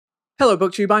Hello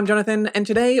BookTube, I'm Jonathan, and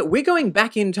today we're going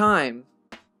back in time.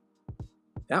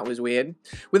 That was weird.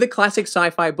 With a classic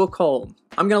sci-fi book haul.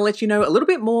 I'm going to let you know a little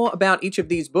bit more about each of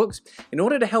these books in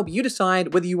order to help you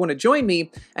decide whether you want to join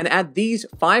me and add these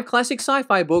 5 classic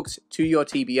sci-fi books to your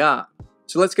TBR.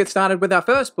 So let's get started with our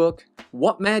first book,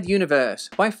 What Mad Universe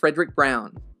by Fredric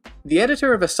Brown. The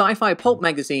editor of a sci-fi pulp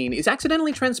magazine is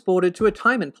accidentally transported to a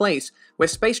time and place where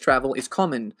space travel is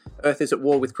common, Earth is at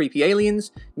war with creepy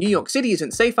aliens, New York City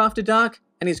isn't safe after dark,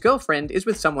 and his girlfriend is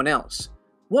with someone else.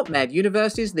 What mad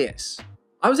universe is this?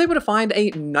 I was able to find a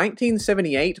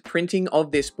 1978 printing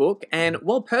of this book, and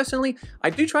while personally, I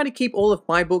do try to keep all of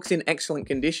my books in excellent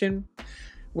condition,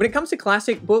 when it comes to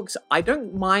classic books, I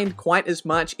don't mind quite as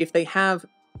much if they have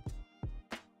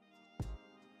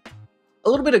a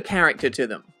little bit of character to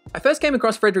them. I first came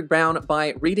across Fredric Brown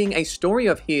by reading a story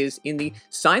of his in the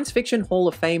Science Fiction Hall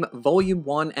of Fame Volume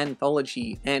 1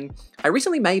 anthology, and I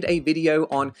recently made a video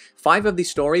on 5 of the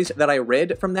stories that I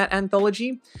read from that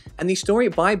anthology, and the story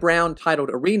by Brown titled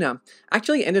Arena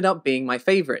actually ended up being my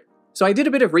favorite. So I did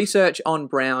a bit of research on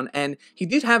Brown, and he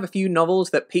did have a few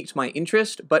novels that piqued my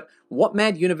interest, but What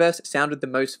Mad Universe sounded the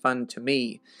most fun to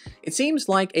me. It seems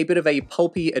like a bit of a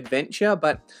pulpy adventure,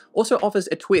 but also offers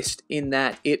a twist in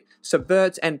that it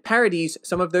subverts and parodies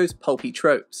some of those pulpy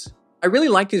tropes. I really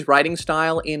liked his writing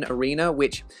style in Arena,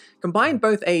 which combined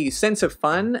both a sense of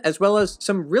fun as well as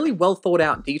some really well thought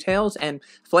out details and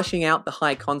fleshing out the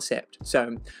high concept.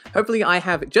 So hopefully I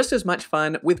have just as much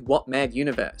fun with What Mad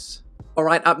Universe.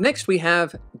 Alright, up next we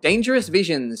have Dangerous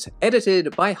Visions,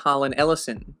 edited by Harlan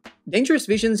Ellison. Dangerous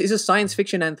Visions is a science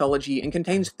fiction anthology and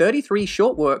contains 33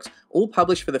 short works, all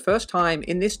published for the first time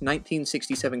in this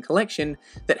 1967 collection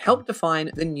that helped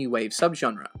define the new wave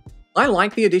subgenre. I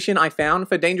like the edition I found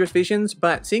for Dangerous Visions,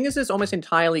 but seeing as it's almost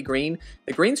entirely green,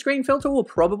 the green screen filter will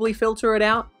probably filter it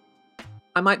out.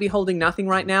 I might be holding nothing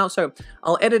right now, so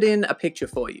I'll edit in a picture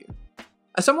for you.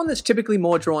 As someone that's typically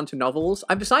more drawn to novels,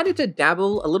 I've decided to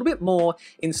dabble a little bit more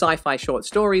in sci-fi short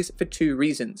stories for 2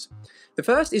 reasons. The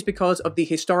first is because of the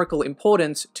historical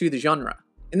importance to the genre.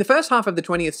 In the first half of the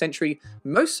 20th century,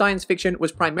 most science fiction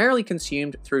was primarily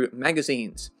consumed through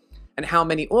magazines, and how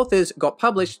many authors got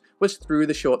published was through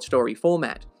the short story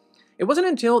format. It wasn't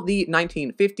until the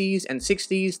 1950s and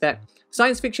 60s that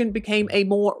science fiction became a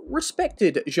more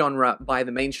respected genre by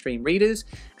the mainstream readers,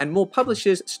 and more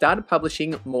publishers started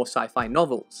publishing more sci-fi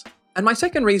novels. And my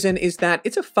second reason is that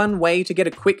it's a fun way to get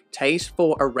a quick taste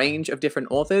for a range of different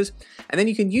authors, and then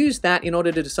you can use that in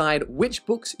order to decide which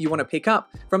books you want to pick up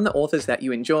from the authors that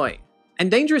you enjoy. And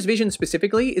Dangerous Visions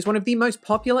specifically is one of the most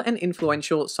popular and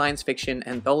influential science fiction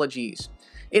anthologies.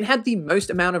 It had the most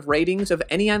amount of ratings of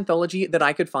any anthology that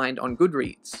I could find on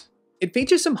Goodreads. It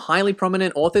features some highly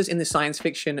prominent authors in the science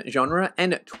fiction genre,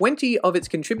 and 20 of its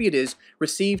contributors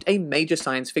received a major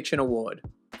science fiction award.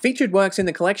 Featured works in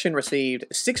the collection received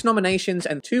 6 nominations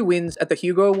and 2 wins at the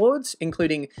Hugo Awards,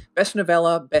 including Best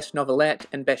Novella, Best Novelette,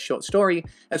 and Best Short Story,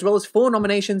 as well as 4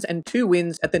 nominations and 2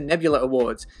 wins at the Nebula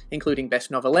Awards, including Best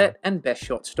Novelette and Best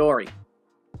Short Story.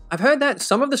 I've heard that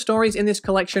some of the stories in this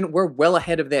collection were well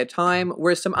ahead of their time,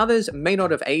 whereas some others may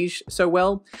not have aged so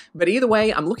well, but either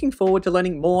way, I'm looking forward to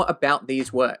learning more about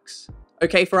these works.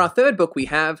 Okay, for our third book we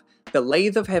have The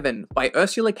Lathe of Heaven by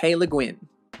Ursula K. Guin.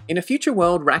 In a future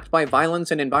world racked by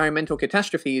violence and environmental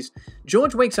catastrophes,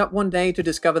 George wakes up one day to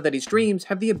discover that his dreams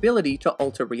have the ability to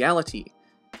alter reality.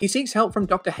 He seeks help from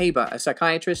Dr. Haber, a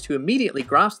psychiatrist who immediately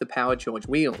grasps the power George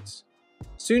wields.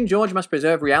 Soon George must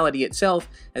preserve reality itself,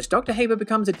 as Dr. Haber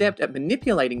becomes adept at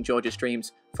manipulating George's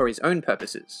dreams for his own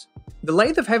purposes. The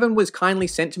Lathe of Heaven was kindly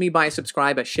sent to me by a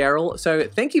subscriber, Cheryl, so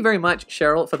thank you very much,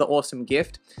 Cheryl, for the awesome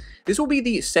gift. This will be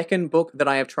the second book that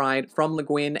I have tried from Le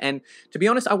Guin, and to be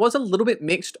honest, I was a little bit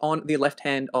mixed on The Left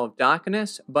Hand of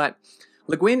Darkness, but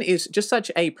Le Guin is just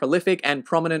such a prolific and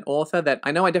prominent author that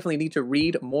I know I definitely need to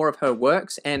read more of her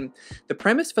works, and the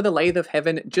premise for The Lathe of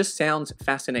Heaven just sounds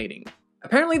fascinating.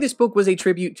 Apparently this book was a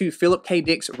tribute to Philip K.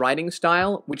 Dick's writing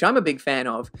style, which I'm a big fan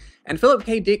of, and Philip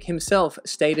K. Dick himself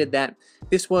stated that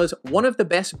this was one of the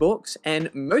best books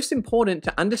and most important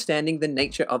to understanding the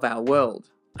nature of our world.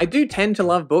 I do tend to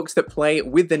love books that play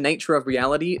with the nature of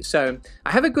reality, so I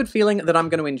have a good feeling that I'm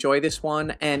going to enjoy this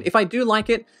one, and if I do like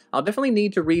it, I'll definitely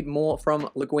need to read more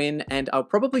from Le Guin, and I'll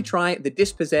probably try The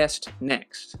Dispossessed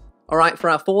next. Alright,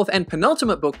 for our fourth and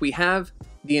penultimate book we have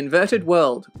The Inverted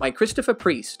World by Christopher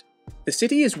Priest. The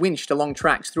city is winched along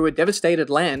tracks through a devastated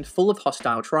land full of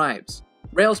hostile tribes.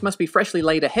 Rails must be freshly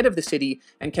laid ahead of the city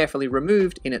and carefully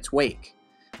removed in its wake.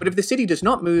 But if the city does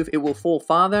not move, it will fall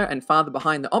farther and farther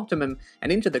behind the optimum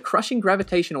and into the crushing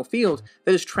gravitational field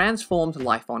that has transformed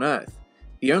life on Earth.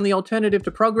 The only alternative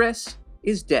to progress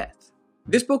is death.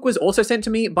 This book was also sent to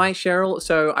me by Cheryl,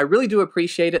 so I really do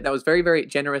appreciate it. That was very, very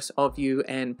generous of you,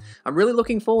 and I'm really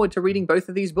looking forward to reading both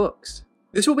of these books.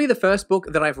 This will be the first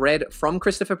book that I've read from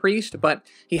Christopher Priest, but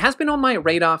he has been on my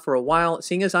radar for a while,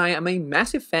 seeing as I am a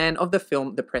massive fan of the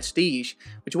film The Prestige,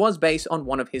 which was based on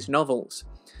one of his novels.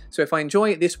 So if I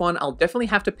enjoy this one, I'll definitely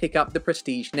have to pick up The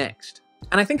Prestige next.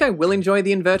 And I think I will enjoy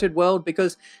The Inverted World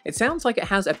because it sounds like it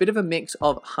has a bit of a mix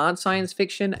of hard science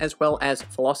fiction as well as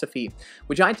philosophy,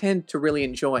 which I tend to really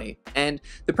enjoy. And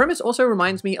the premise also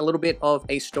reminds me a little bit of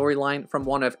a storyline from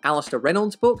one of Alistair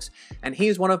Reynolds' books, and he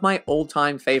is one of my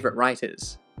all-time favorite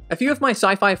writers. A few of my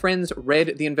sci-fi friends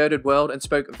read The Inverted World and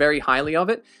spoke very highly of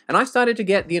it, and I started to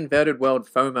get The Inverted World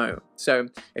FOMO. So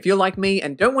if you're like me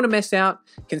and don't want to miss out,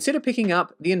 consider picking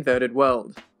up The Inverted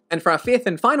World. And for our fifth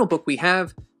and final book we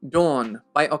have Dawn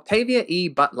by Octavia E.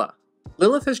 Butler.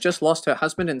 Lilith has just lost her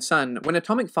husband and son when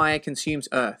atomic fire consumes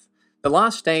Earth, the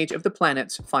last stage of the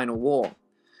planet's final war.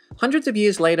 Hundreds of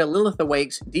years later, Lilith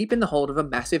awakes deep in the hold of a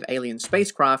massive alien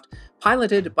spacecraft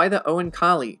piloted by the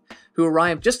Oankali, who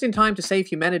arrive just in time to save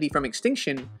humanity from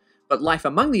extinction, but life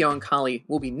among the Oankali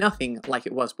will be nothing like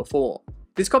it was before.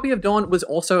 This copy of Dawn was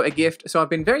also a gift, so I've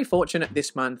been very fortunate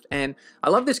this month, and I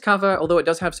love this cover, although it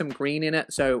does have some green in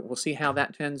it, so we'll see how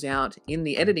that turns out in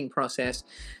the editing process.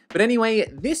 But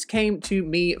anyway, this came to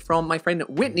me from my friend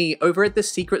Whitney over at the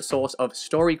Secret Source of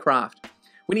Storycraft.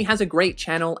 Whitney has a great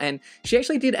channel, and she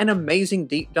actually did an amazing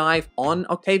deep dive on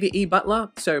Octavia E.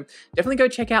 Butler, so definitely go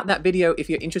check out that video if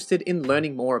you're interested in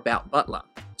learning more about Butler.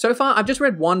 So far, I've just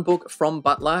read one book from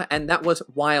Butler, and that was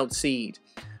Wild Seed.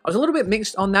 I was a little bit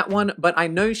mixed on that one, but I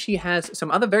know she has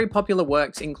some other very popular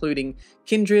works, including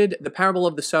Kindred, The Parable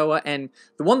of the Sower, and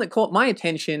the one that caught my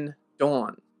attention,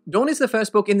 Dawn. Dawn is the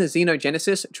first book in the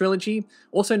Xenogenesis trilogy,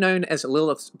 also known as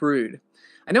Lilith's Brood.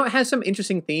 I know it has some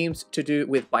interesting themes to do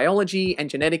with biology and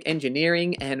genetic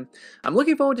engineering, and I'm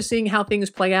looking forward to seeing how things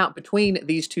play out between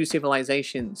these two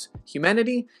civilizations,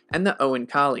 humanity and the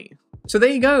Oankali. So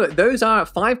there you go, those are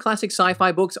 5 classic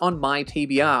sci-fi books on my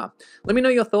TBR. Let me know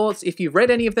your thoughts if you've read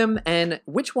any of them and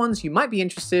which ones you might be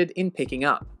interested in picking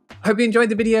up. I hope you enjoyed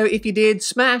the video. If you did,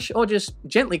 smash or just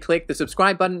gently click the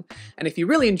subscribe button. And if you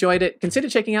really enjoyed it, consider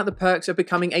checking out the perks of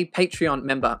becoming a Patreon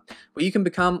member, where you can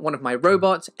become one of my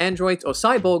robots, androids, or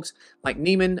cyborgs like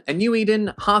Neiman, A New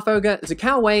Eden, Half Ogre,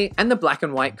 Zakoway, and the Black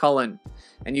and White Colin.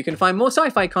 And you can find more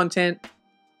sci-fi content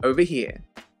over here.